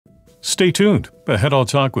Stay tuned. Ahead I'll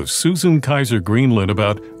talk with Susan Kaiser Greenland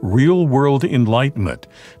about real-world enlightenment,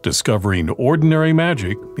 discovering ordinary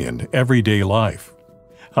magic in everyday life.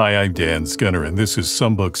 Hi, I'm Dan Skinner, and this is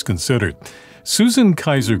Some Books Considered. Susan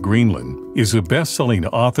Kaiser Greenland is a best-selling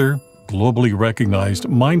author, globally recognized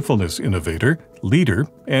mindfulness innovator, leader,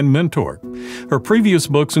 and mentor. Her previous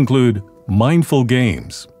books include Mindful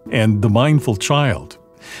Games and The Mindful Child.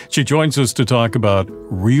 She joins us to talk about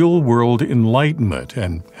real-world enlightenment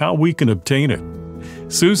and how we can obtain it.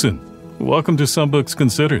 Susan, welcome to Some Books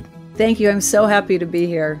Considered. Thank you. I'm so happy to be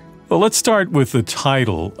here. Well, let's start with the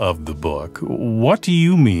title of the book. What do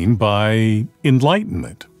you mean by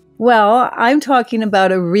enlightenment? Well, I'm talking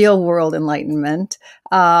about a real-world enlightenment.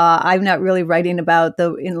 I'm not really writing about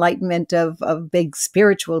the enlightenment of big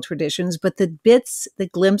spiritual traditions, but the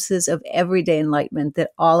glimpses of everyday enlightenment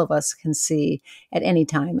that all of us can see at any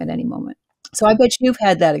time, at any moment. So I bet you've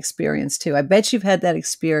had that experience too. I bet you've had that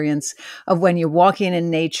experience of when you're walking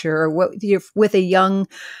in nature or you're with a young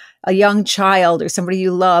child or somebody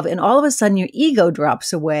you love, and all of a sudden your ego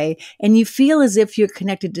drops away and you feel as if you're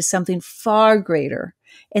connected to something far greater.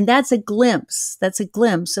 And that's a glimpse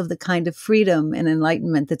of the kind of freedom and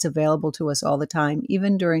enlightenment that's available to us all the time,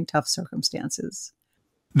 even during tough circumstances.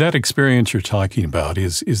 That experience you're talking about,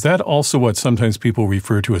 is that also what sometimes people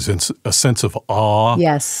refer to as a sense of awe?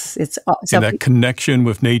 Yes. And that connection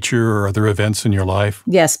with nature or other events in your life?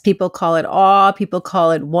 Yes. People call it awe. People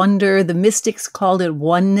call it wonder. The mystics called it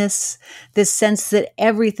oneness, this sense that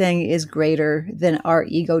everything is greater than our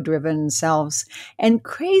ego-driven selves. And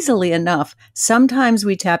crazily enough, sometimes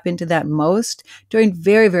we tap into that most during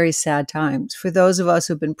very, very sad times. For those of us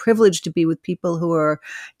who've been privileged to be with people who are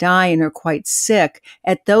dying or quite sick,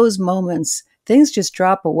 at those moments, things just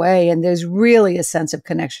drop away and there's really a sense of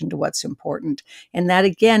connection to what's important. And that,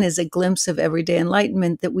 again, is a glimpse of everyday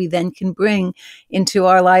enlightenment that we then can bring into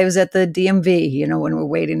our lives at the DMV, when we're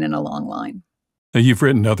waiting in a long line. Now, you've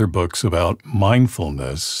written other books about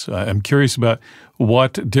mindfulness. I'm curious about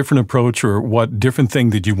what different approach or what different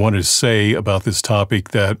thing that you wanted to say about this topic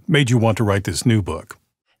that made you want to write this new book.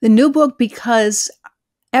 The new book, because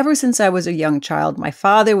ever since I was a young child, my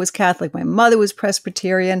father was Catholic, my mother was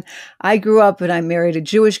Presbyterian. I grew up and I married a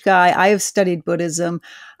Jewish guy. I have studied Buddhism.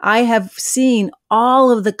 I have seen all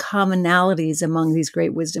of the commonalities among these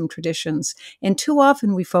great wisdom traditions. And too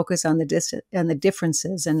often we focus on the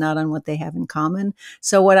differences and not on what they have in common.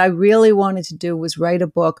 So what I really wanted to do was write a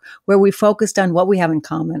book where we focused on what we have in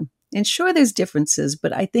common. And sure, there's differences,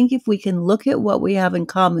 but I think if we can look at what we have in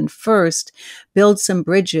common first, build some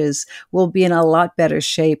bridges, we'll be in a lot better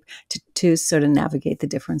shape to sort of navigate the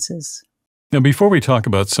differences. Now, before we talk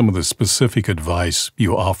about some of the specific advice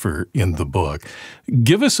you offer in the book,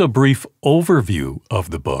 give us a brief overview of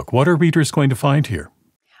the book. What are readers going to find here?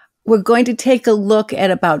 We're going to take a look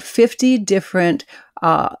at about 50 different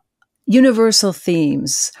universal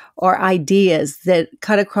themes or ideas that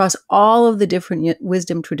cut across all of the different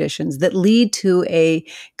wisdom traditions that lead to a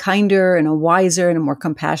kinder and a wiser and a more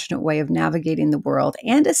compassionate way of navigating the world,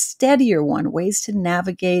 and a steadier one, ways to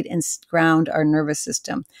navigate and ground our nervous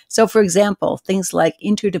system. So, for example, things like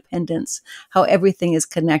interdependence, how everything is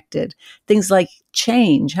connected, things like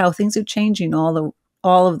change, how things are changing all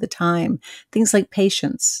of the time. Things like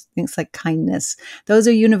patience, things like kindness. Those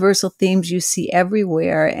are universal themes you see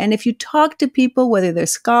everywhere. And if you talk to people, whether they're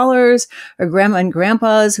scholars or grandma and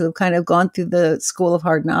grandpas who have kind of gone through the school of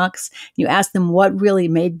hard knocks, you ask them what really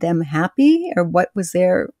made them happy or what was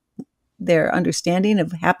their understanding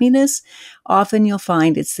of happiness, often you'll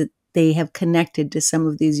find it's that they have connected to some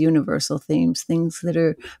of these universal themes, things that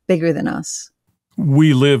are bigger than us.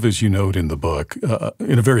 We live, as you note in the book,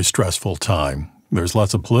 in a very stressful time. There's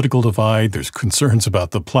lots of political divide. There's concerns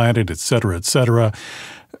about the planet, et cetera, et cetera.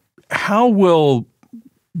 How will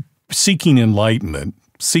seeking enlightenment,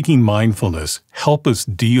 seeking mindfulness, help us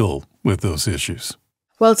deal with those issues?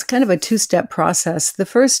 Well, it's kind of a two-step process. The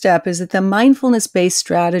first step is that the mindfulness-based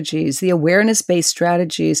strategies, the awareness-based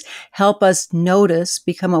strategies help us notice,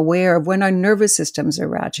 become aware of when our nervous systems are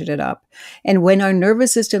ratcheted up. And when our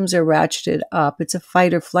nervous systems are ratcheted up, it's a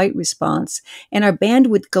fight or flight response. And our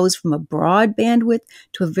bandwidth goes from a broad bandwidth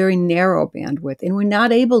to a very narrow bandwidth. And we're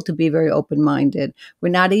not able to be very open-minded. We're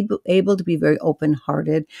not able to be very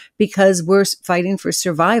open-hearted because we're fighting for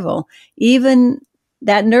survival. Even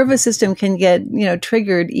that nervous system can get,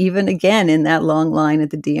 triggered even again in that long line at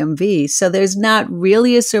the DMV. So there's not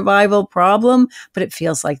really a survival problem, but it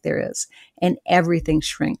feels like there is. and everything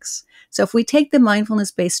shrinks. So if we take the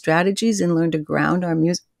mindfulness-based strategies and learn to ground our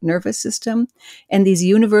nervous system and these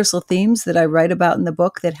universal themes that I write about in the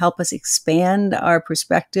book that help us expand our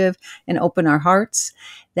perspective and open our hearts,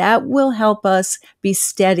 that will help us be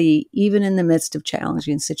steady even in the midst of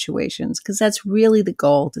challenging situations, because that's really the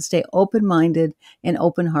goal, to stay open-minded and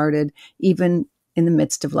open-hearted even in the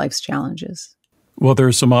midst of life's challenges. Well, there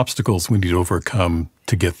are some obstacles we need to overcome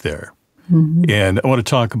to get there. And I want to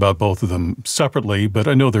talk about both of them separately, but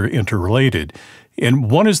I know they're interrelated. And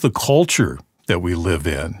one is the culture that we live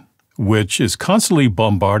in, which is constantly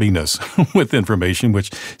bombarding us with information,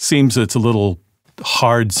 which seems it's a little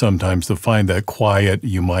hard sometimes to find that quiet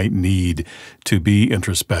you might need to be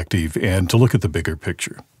introspective and to look at the bigger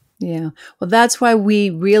picture. Yeah. Well, that's why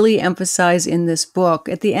we really emphasize in this book,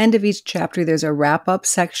 at the end of each chapter, there's a wrap-up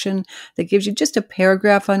section that gives you just a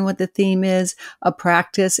paragraph on what the theme is, a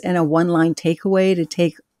practice, and a one-line takeaway to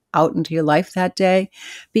take out into your life that day,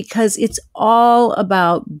 because it's all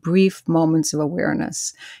about brief moments of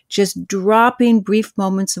awareness, just dropping brief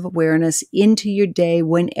moments of awareness into your day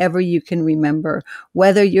whenever you can remember,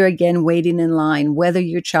 whether you're again waiting in line, whether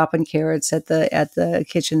you're chopping carrots at the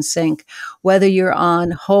kitchen sink, whether you're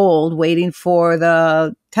on hold waiting for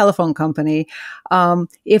the telephone company.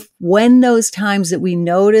 If when those times that we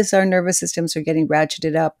notice our nervous systems are getting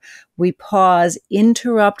ratcheted up, we pause,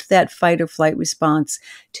 interrupt that fight or flight response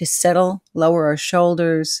to settle, lower our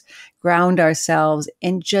shoulders, ground ourselves,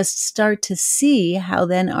 and just start to see how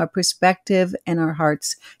then our perspective and our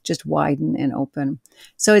hearts just widen and open.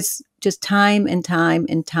 So it's just time and time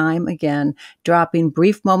and time again, dropping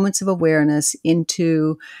brief moments of awareness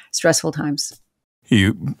into stressful times.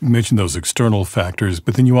 You mentioned those external factors,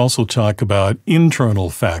 but then you also talk about internal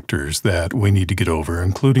factors that we need to get over,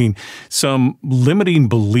 including some limiting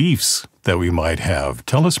beliefs that we might have.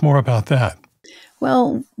 Tell us more about that.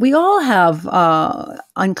 Well, we all have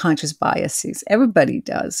unconscious biases. Everybody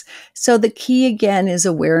does. So the key, again, is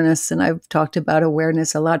awareness. And I've talked about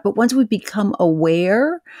awareness a lot. But once we become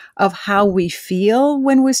aware of how we feel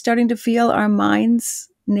when we're starting to feel our minds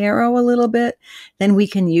narrow a little bit, then we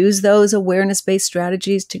can use those awareness-based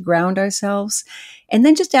strategies to ground ourselves. And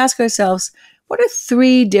then just ask ourselves, what are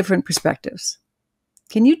 3 different perspectives?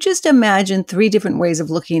 Can you just imagine 3 different ways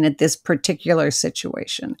of looking at this particular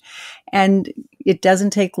situation? And it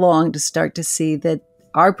doesn't take long to start to see that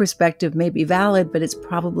our perspective may be valid, but it's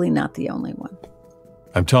probably not the only one.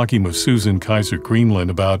 I'm talking with Susan Kaiser Greenland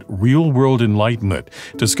about real-world enlightenment,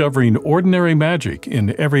 discovering ordinary magic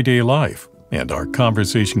in everyday life. And our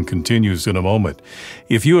conversation continues in a moment.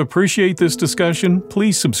 If you appreciate this discussion,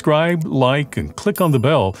 please subscribe, like, and click on the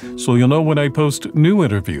bell so you'll know when I post new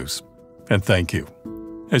interviews. And thank you.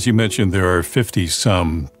 As you mentioned, there are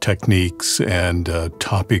 50-some techniques and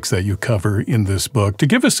topics that you cover in this book. To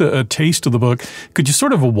give us a taste of the book, could you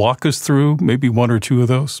sort of walk us through maybe 1 or 2 of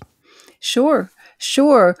those? Sure.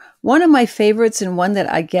 One of my favorites, and one that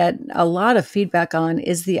I get a lot of feedback on,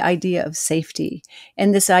 is the idea of safety.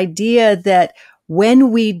 And this idea that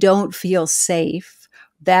when we don't feel safe,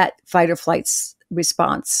 that fight or flight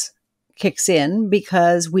response kicks in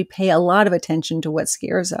because we pay a lot of attention to what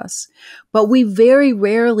scares us. But we very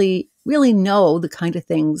rarely really know the kind of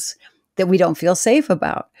things that we don't feel safe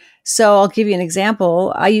about. So I'll give you an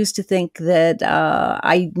example. I used to think that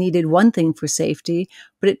I needed one thing for safety,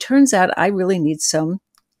 but it turns out I really need some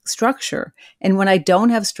structure. And when I don't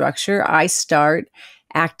have structure, I start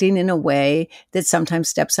acting in a way that sometimes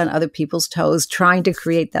steps on other people's toes, trying to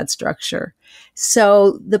create that structure.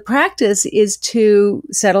 So the practice is to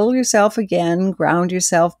settle yourself again, ground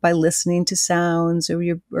yourself by listening to sounds or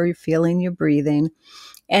you're feeling your breathing.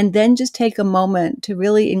 And then just take a moment to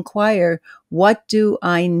really inquire, what do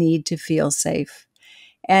I need to feel safe?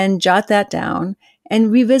 And jot that down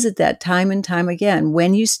and revisit that time and time again.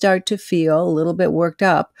 When you start to feel a little bit worked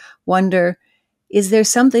up, wonder, is there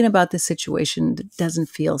something about this situation that doesn't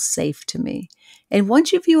feel safe to me? And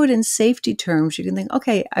once you view it in safety terms, you can think,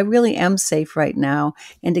 okay, I really am safe right now.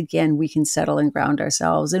 And again, we can settle and ground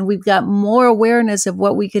ourselves. And we've got more awareness of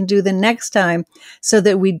what we can do the next time so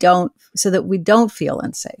that we don't feel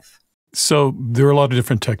unsafe. So there are a lot of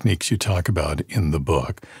different techniques you talk about in the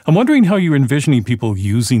book. I'm wondering how you're envisioning people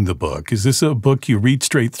using the book. Is this a book you read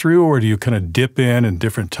straight through, or do you kind of dip in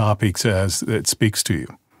different topics as it speaks to you?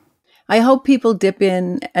 I hope people dip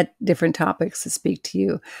in at different topics that speak to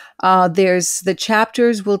you. There's the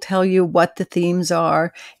chapters will tell you what the themes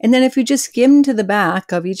are. And then if you just skim to the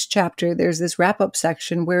back of each chapter, there's this wrap-up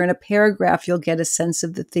section where in a paragraph, you'll get a sense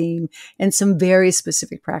of the theme and some very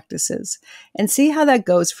specific practices. And see how that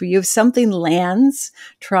goes for you. If something lands,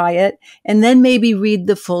 try it, and then maybe read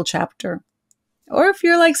the full chapter Or if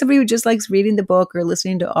you're like somebody who just likes reading the book or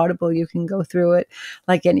listening to Audible, you can go through it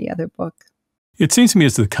like any other book. It seems to me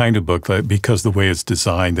it's the kind of book that, because the way it's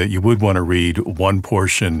designed, that you would want to read one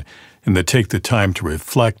portion and then take the time to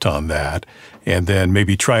reflect on that and then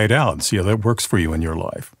maybe try it out and see how that works for you in your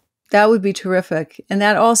life. That would be terrific. And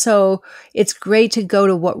that also, it's great to go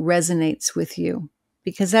to what resonates with you,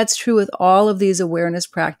 because that's true with all of these awareness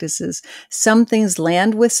practices. Some things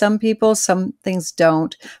land with some people, some things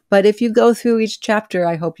don't. But if you go through each chapter,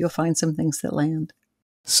 I hope you'll find some things that land.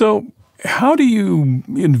 So how do you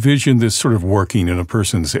envision this sort of working in a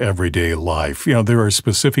person's everyday life? You know, there are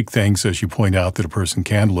specific things, as you point out, that a person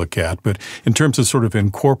can look at, but in terms of sort of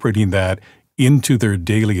incorporating that into their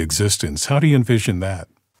daily existence, how do you envision that?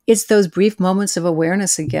 It's those brief moments of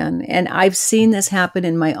awareness again. And I've seen this happen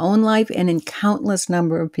in my own life and in countless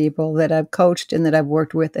number of people that I've coached and that I've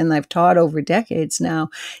worked with and I've taught over decades now.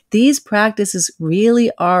 These practices really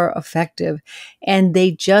are effective, and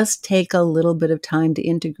they just take a little bit of time to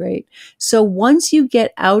integrate. So once you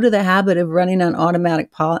get out of the habit of running on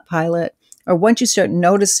automatic pilot, or once you start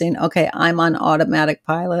noticing, okay, I'm on automatic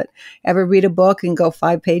pilot, ever read a book and go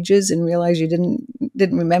 5 pages and realize you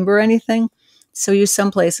didn't remember anything? So you're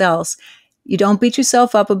someplace else. You don't beat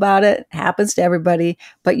yourself up about it. It happens to everybody,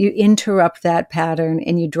 but you interrupt that pattern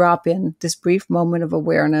and you drop in this brief moment of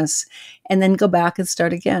awareness and then go back and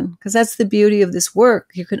start again. Because that's the beauty of this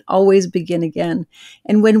work. You can always begin again.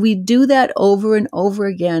 And when we do that over and over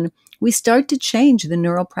again, we start to change the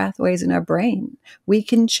neural pathways in our brain. We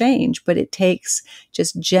can change, but it takes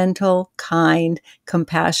just gentle, kind,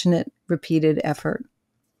 compassionate, repeated effort.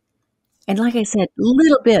 And like I said,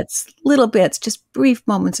 little bits, just brief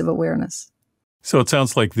moments of awareness. So it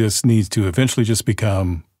sounds like this needs to eventually just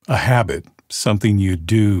become a habit, something you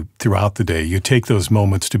do throughout the day. You take those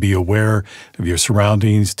moments to be aware of your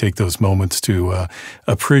surroundings, take those moments to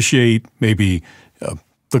appreciate maybe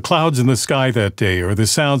the clouds in the sky that day or the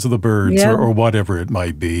sounds of the birds or whatever it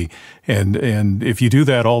might be. And if you do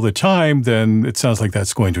that all the time, then it sounds like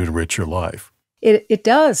that's going to enrich your life. It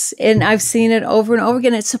does. And I've seen it over and over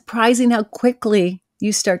again. It's surprising how quickly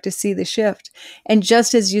you start to see the shift. And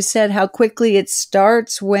just as you said, how quickly it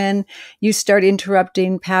starts when you start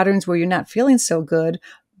interrupting patterns where you're not feeling so good,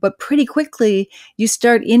 but pretty quickly you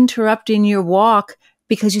start interrupting your walk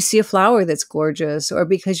because you see a flower that's gorgeous or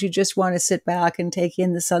because you just want to sit back and take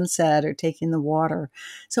in the sunset or take in the water.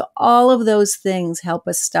 So all of those things help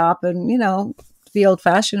us stop and, be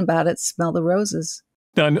old-fashioned about it, smell the roses.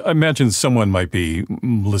 Now, I imagine someone might be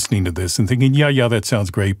listening to this and thinking, yeah, that sounds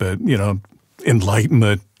great, but,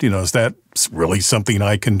 enlightenment, is that really something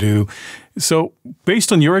I can do? So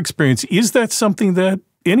based on your experience, is that something that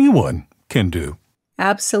anyone can do?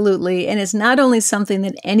 Absolutely. And it's not only something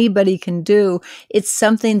that anybody can do, it's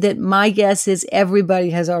something that my guess is everybody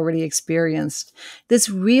has already experienced. This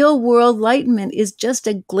real world enlightenment is just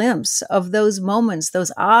a glimpse of those moments,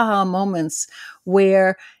 those aha moments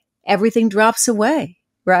where everything drops away.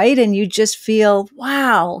 Right? And you just feel,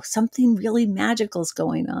 wow, something really magical is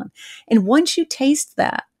going on. And once you taste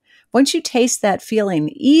that feeling,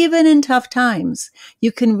 even in tough times,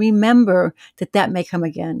 you can remember that may come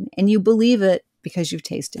again. And you believe it because you've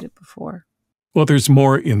tasted it before. Well, there's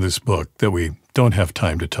more in this book that we don't have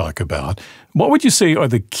time to talk about. What would you say are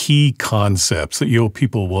the key concepts that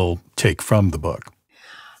people will take from the book?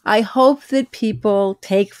 I hope that people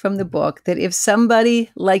take from the book that if somebody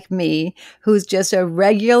like me, who's just a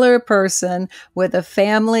regular person with a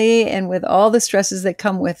family and with all the stresses that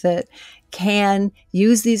come with it, can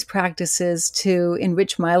use these practices to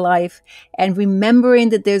enrich my life, and remembering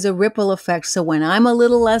that there's a ripple effect. So when I'm a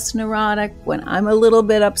little less neurotic, when I'm a little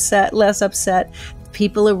bit less upset,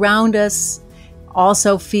 people around us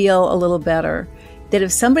also feel a little better. That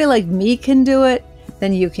if somebody like me can do it,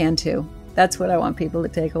 then you can too. That's what I want people to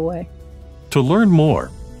take away. To learn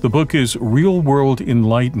more, the book is Real World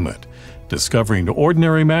Enlightenment, Discovering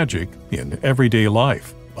Ordinary Magic in Everyday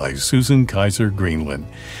Life by Susan Kaiser Greenland.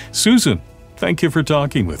 Susan, thank you for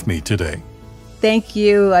talking with me today. Thank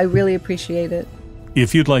you. I really appreciate it.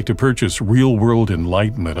 If you'd like to purchase Real World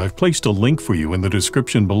Enlightenment, I've placed a link for you in the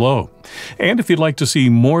description below. And if you'd like to see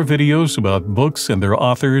more videos about books and their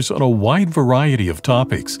authors on a wide variety of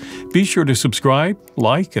topics, be sure to subscribe,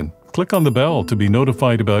 like, and click on the bell to be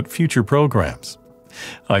notified about future programs.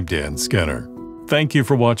 I'm Dan Skinner. Thank you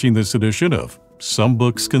for watching this edition of Some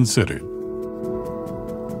Books Considered.